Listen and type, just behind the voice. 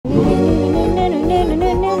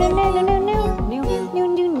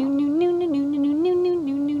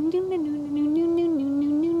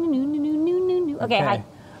Okay, hi.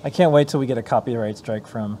 I can't wait till we get a copyright strike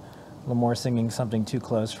from Lamore singing something too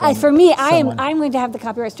close. From For me, someone. I'm going to have the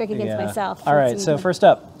copyright strike against myself. All right, so first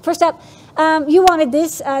up. First up, you wanted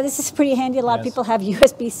this. This is pretty handy. A lot of people have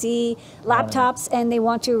USB-C laptops, and they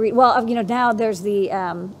want to read. Well, now there's the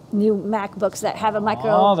new MacBooks that have a micro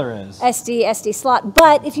SD slot.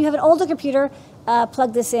 But if you have an older computer,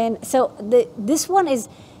 plug this in. So this one it's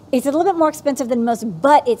a little bit more expensive than most,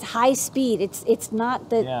 but it's high speed. It's not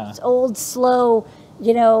the old slow.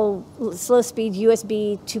 Slow speed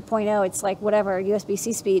USB 2.0, it's like whatever,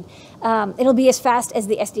 USB-C speed. It'll be as fast as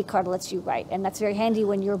the SD card lets you write, and that's very handy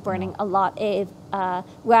when you're burning a lot of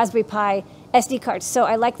Raspberry Pi SD cards. So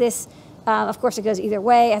I like this. Of course, it goes either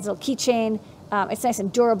way. It has a little keychain. It's nice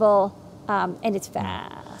and durable, and it's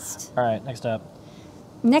fast. All right, next up.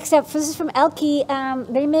 Next up, this is from Elke.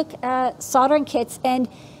 They make soldering kits, and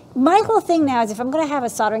my whole thing now is if I'm going to have a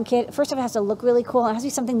soldering kit, first of all, it has to look really cool, and it has to be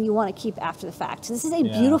something that you want to keep after the fact. So this is a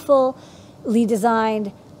beautifully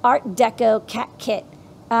designed Art Deco cat kit,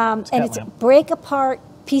 and it's break apart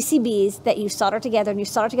PCBs that you solder together, and you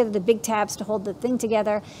solder together the big tabs to hold the thing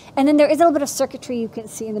together, and then there is a little bit of circuitry you can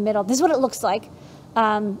see in the middle. This is what it looks like.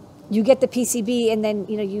 You get the PCB, and then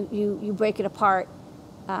you break it apart.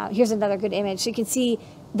 Here's another good image. So you can see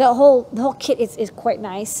the whole kit is quite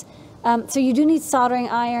nice. So you do need soldering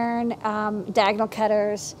iron, diagonal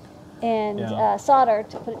cutters, and solder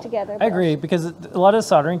to put it together. I agree, because a lot of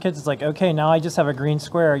soldering kits, it's like, okay, now I just have a green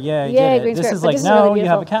square. Yeah, I get it. This is like, no, really you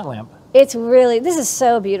have a cat lamp. This is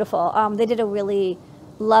so beautiful. They did a really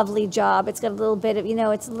lovely job. It's got a little bit of,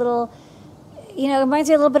 it's a little, it reminds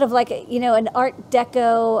me a little bit of like, an Art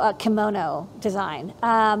Deco kimono design.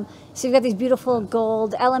 So you've got these beautiful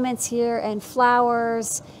gold elements here and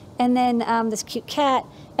flowers, and then this cute cat.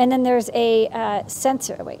 And then there's a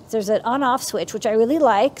sensor. There's an on-off switch, which I really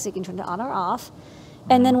like, so you can turn it on or off.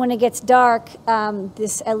 And then when it gets dark,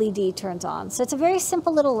 this LED turns on. So it's a very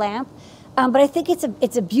simple little lamp, but I think it's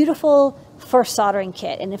a beautiful first soldering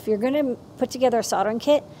kit. And if you're going to put together a soldering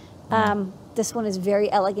kit, this one is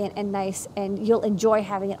very elegant and nice, and you'll enjoy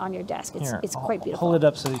having it on your desk. It's quite beautiful. Hold it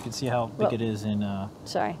up so you can see how big it is in.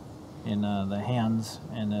 Sorry. In the hands,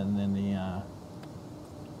 and then the.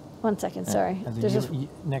 1 second, sorry. There's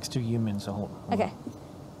next to humans, so hold on. Okay.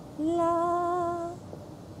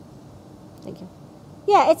 Thank you.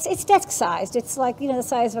 Yeah, it's desk sized. It's like the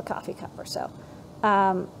size of a coffee cup or so,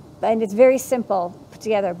 and it's very simple put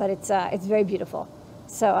together, but it's very beautiful.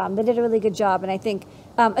 So they did a really good job, and I think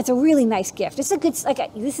it's a really nice gift. This is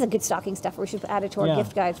a good stocking stuffer. We should add it to our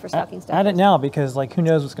gift guides for stocking stuffers. Add it now, because who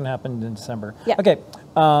knows what's going to happen in December. Yeah. Okay.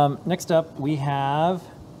 Next up we have.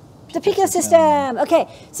 The Pico system. Okay,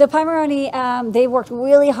 so Pimoroni, they worked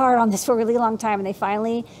really hard on this for a really long time, and they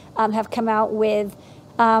finally have come out with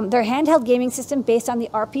their handheld gaming system based on the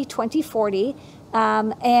RP2040.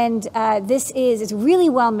 It's really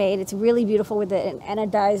well made. It's really beautiful with an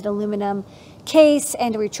anodized aluminum case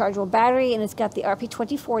and a rechargeable battery, and it's got the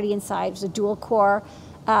RP2040 inside. It's a dual-core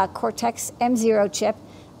Cortex M0 chip.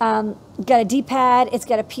 Got a D-pad. It's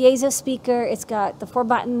got a piezo speaker. It's got the 4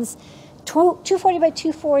 buttons. 240 by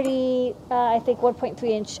 240, I think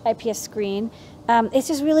 1.3-inch IPS screen. It's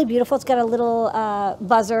just really beautiful. It's got a little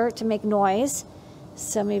buzzer to make noise.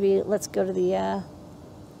 So maybe let's go to the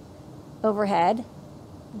overhead.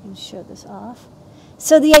 I can show this off.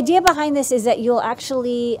 So the idea behind this is that you'll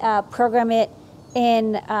actually program it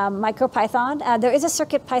in MicroPython. There is a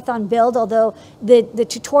CircuitPython build, although the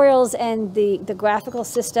tutorials and the graphical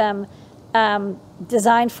system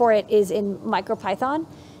designed for it is in MicroPython.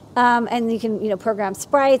 And you can, program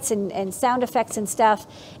sprites and sound effects and stuff.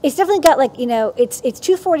 It's definitely got it's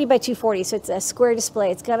 240 by 240, so it's a square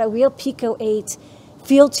display. It's got a real Pico 8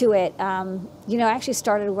 feel to it. I actually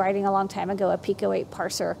started writing a long time ago a Pico 8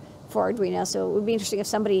 parser for Arduino, so it would be interesting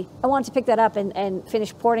if I wanted to pick that up and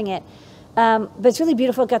finish porting it. But it's really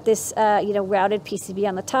beautiful. It's got this, routed PCB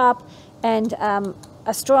on the top, and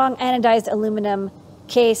a strong anodized aluminum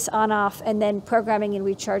case on off, and then programming and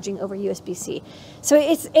recharging over USB-C. So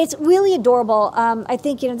it's really adorable. I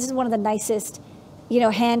think this is one of the nicest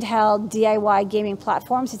handheld DIY gaming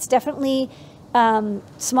platforms. It's definitely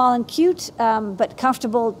small and cute, but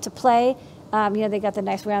comfortable to play. They got the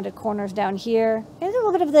nice rounded corners down here, and a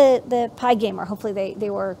little bit of the Pi Gamer. Hopefully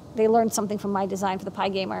they learned something from my design for the Pi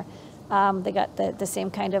Gamer. They got the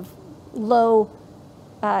same kind of low.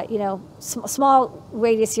 Small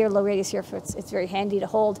radius here, low radius here. It's very handy to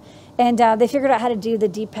hold. And they figured out how to do the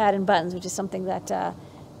D-pad and buttons, which is something that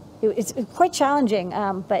it's quite challenging.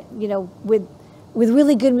 But with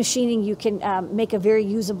really good machining, you can make a very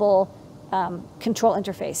usable control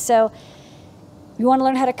interface. So You want to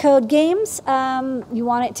learn how to code games. You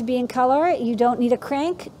want it to be in color. You don't need a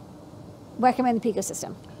crank. Recommend the Pico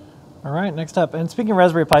system. All right, next up. And speaking of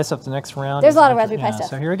Raspberry Pi stuff, the next round. There's a lot of Raspberry Pi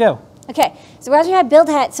stuff. So here we go. Okay, so Raspberry Pi build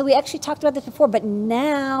hat. So we actually talked about this before, but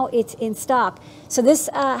now it's in stock. So this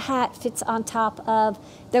hat fits on top of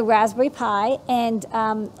the Raspberry Pi and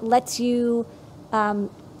lets you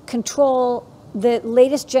control the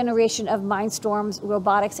latest generation of Mindstorm's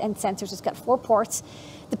robotics and sensors. It's got 4 ports.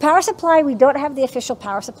 The power supply, we don't have the official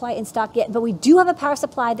power supply in stock yet, but we do have a power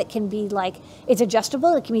supply that can be it's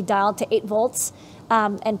adjustable. It can be dialed to 8 volts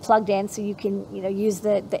and plugged in, so you can use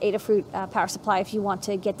the Adafruit power supply if you want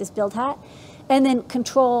to get this build hat. And then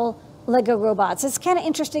control Lego robots. It's kind of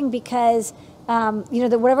interesting because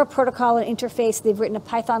whatever protocol and interface, they've written a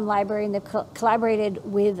Python library and they've collaborated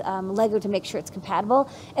with Lego to make sure it's compatible,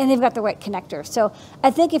 and they've got the right connector. So I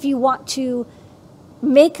think if you want to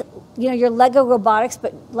make your Lego robotics,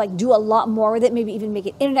 but do a lot more with it, maybe even make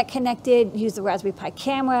it internet connected, use the Raspberry Pi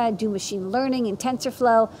camera, do machine learning in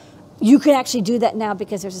TensorFlow, you can actually do that now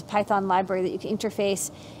because there's this Python library that you can interface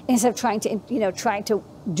instead of trying to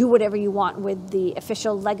do whatever you want with the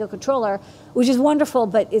official Lego controller, which is wonderful,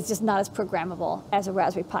 but it's just not as programmable as a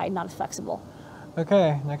Raspberry Pi, not as flexible.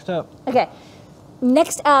 Okay, next up. Okay.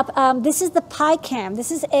 Next up, this is the PiCam.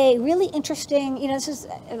 This is a really interesting, this is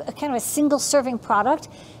a kind of a single serving product,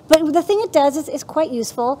 but the thing it does is quite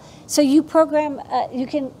useful. So you program, you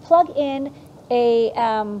can plug in a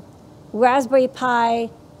Raspberry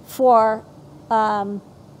Pi 4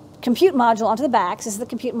 compute module onto the back. So this is the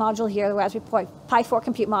compute module here, the Raspberry Pi 4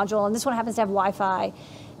 compute module, and this one happens to have Wi-Fi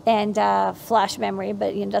and flash memory,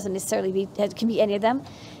 but it doesn't necessarily it can be any of them.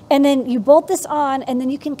 And then you bolt this on, and then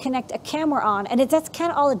you can connect a camera on, and that's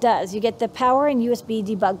kind of all it does. You get the power and USB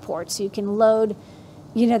debug ports, so you can load,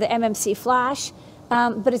 the MMC flash,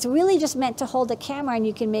 but it's really just meant to hold a camera, and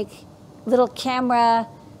you can make little camera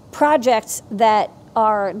projects that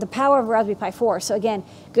are the power of Raspberry Pi 4. So again,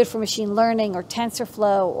 good for machine learning or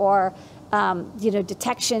TensorFlow or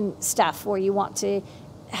detection stuff where you want to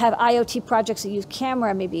have IoT projects that use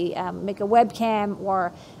camera, maybe make a webcam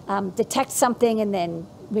or detect something and then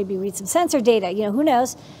maybe read some sensor data, who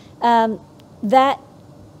knows. That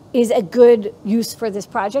is a good use for this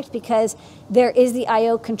project because there is the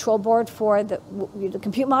I/O control board for the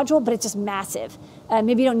compute module, but it's just massive.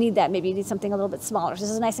 Maybe you don't need that. Maybe you need something a little bit smaller. So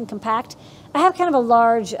this is nice and compact. I have kind of a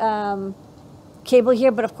large cable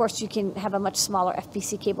here, but of course you can have a much smaller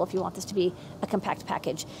FPC cable if you want this to be a compact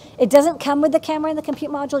package. It doesn't come with the camera and the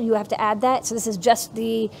compute module. You have to add that. So this is just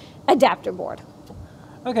the adapter board.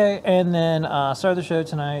 Okay, and then start of the show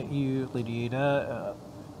tonight, you, Lady Ada,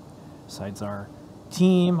 besides our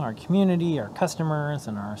team, our community, our customers,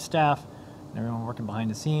 and our staff, and everyone working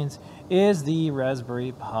behind the scenes, is the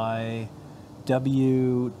Raspberry Pi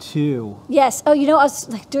W2. Yes. Oh, I was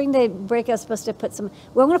during the break, I was supposed to put some.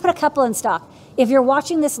 Well, I'm going to put a couple in stock. If you're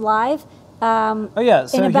watching this live, oh yeah.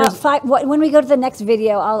 So in about 5. When we go to the next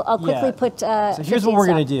video, I'll quickly put. So here's what we're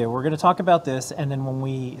going to do. We're going to talk about this, and then when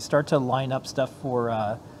we start to line up stuff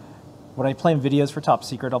for. When I play in videos for Top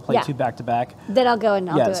Secret, I'll play 2 back to back. Then I'll go and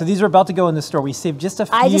I'll do it. So these are about to go in the store. We saved just a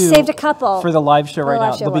few. I just saved a couple for the live show right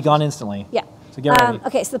now. They'll be gone instantly. Yeah. So get ready.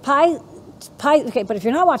 Okay, so the Pi. Okay, but if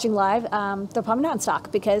you're not watching live, they're probably not in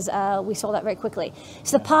stock because we sold out very quickly.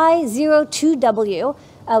 So the Pi 02W,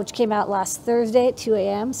 which came out last Thursday at 2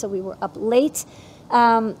 a.m., so we were up late.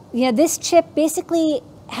 This chip basically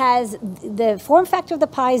has the form factor of the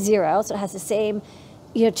Pi Zero, so it has the same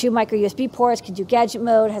 2 micro USB ports, can do gadget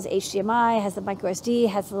mode, has HDMI, has the micro SD,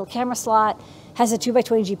 has the little camera slot, has a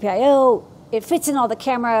 2x20 GPIO. It fits in all the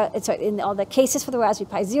in all the cases for the Raspberry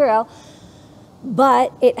Pi Zero,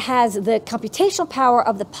 but it has the computational power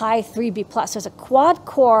of the Pi 3B+. So it's a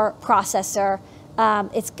quad-core processor.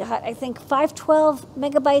 It's got, I think, 512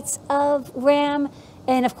 megabytes of RAM,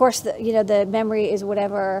 and of course, the memory is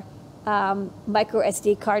whatever micro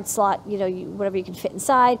SD card slot, whatever you can fit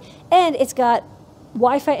inside, and it's got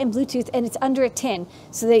Wi-Fi and Bluetooth, and it's under a tin,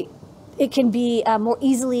 so it can be more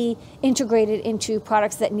easily integrated into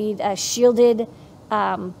products that need shielded,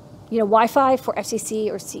 Wi-Fi for FCC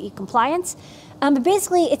or CE compliance. But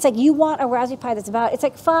basically, it's like you want a Raspberry Pi that's it's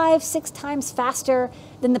like 5-6 times faster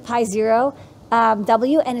than the Pi Zero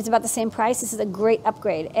W, and it's about the same price. This is a great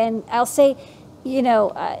upgrade, and I'll say,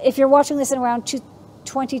 if you're watching this in around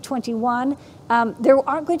 2021. There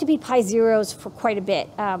aren't going to be Pi Zeros for quite a bit.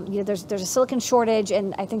 There's a silicon shortage,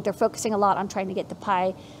 and I think they're focusing a lot on trying to get the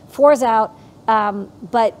Pi 4s out.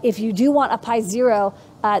 But if you do want a Pi Zero,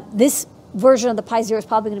 this version of the Pi Zero is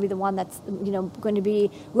probably going to be the one that's going to be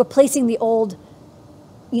replacing the old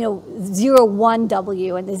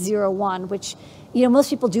 01W and the 01, which, most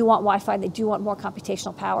people do want Wi-Fi. They do want more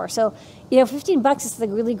computational power. So, $15 is a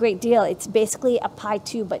really great deal. It's basically a Pi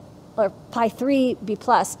 2, or Pi 3 B+,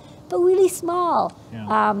 but really small.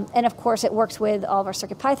 Yeah. And of course, it works with all of our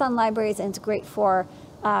CircuitPython libraries, and it's great for,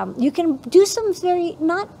 you can do some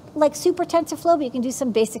not like super TensorFlow, but you can do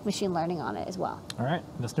some basic machine learning on it as well. All right,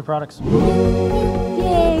 that's new products.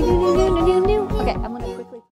 Yay! Okay.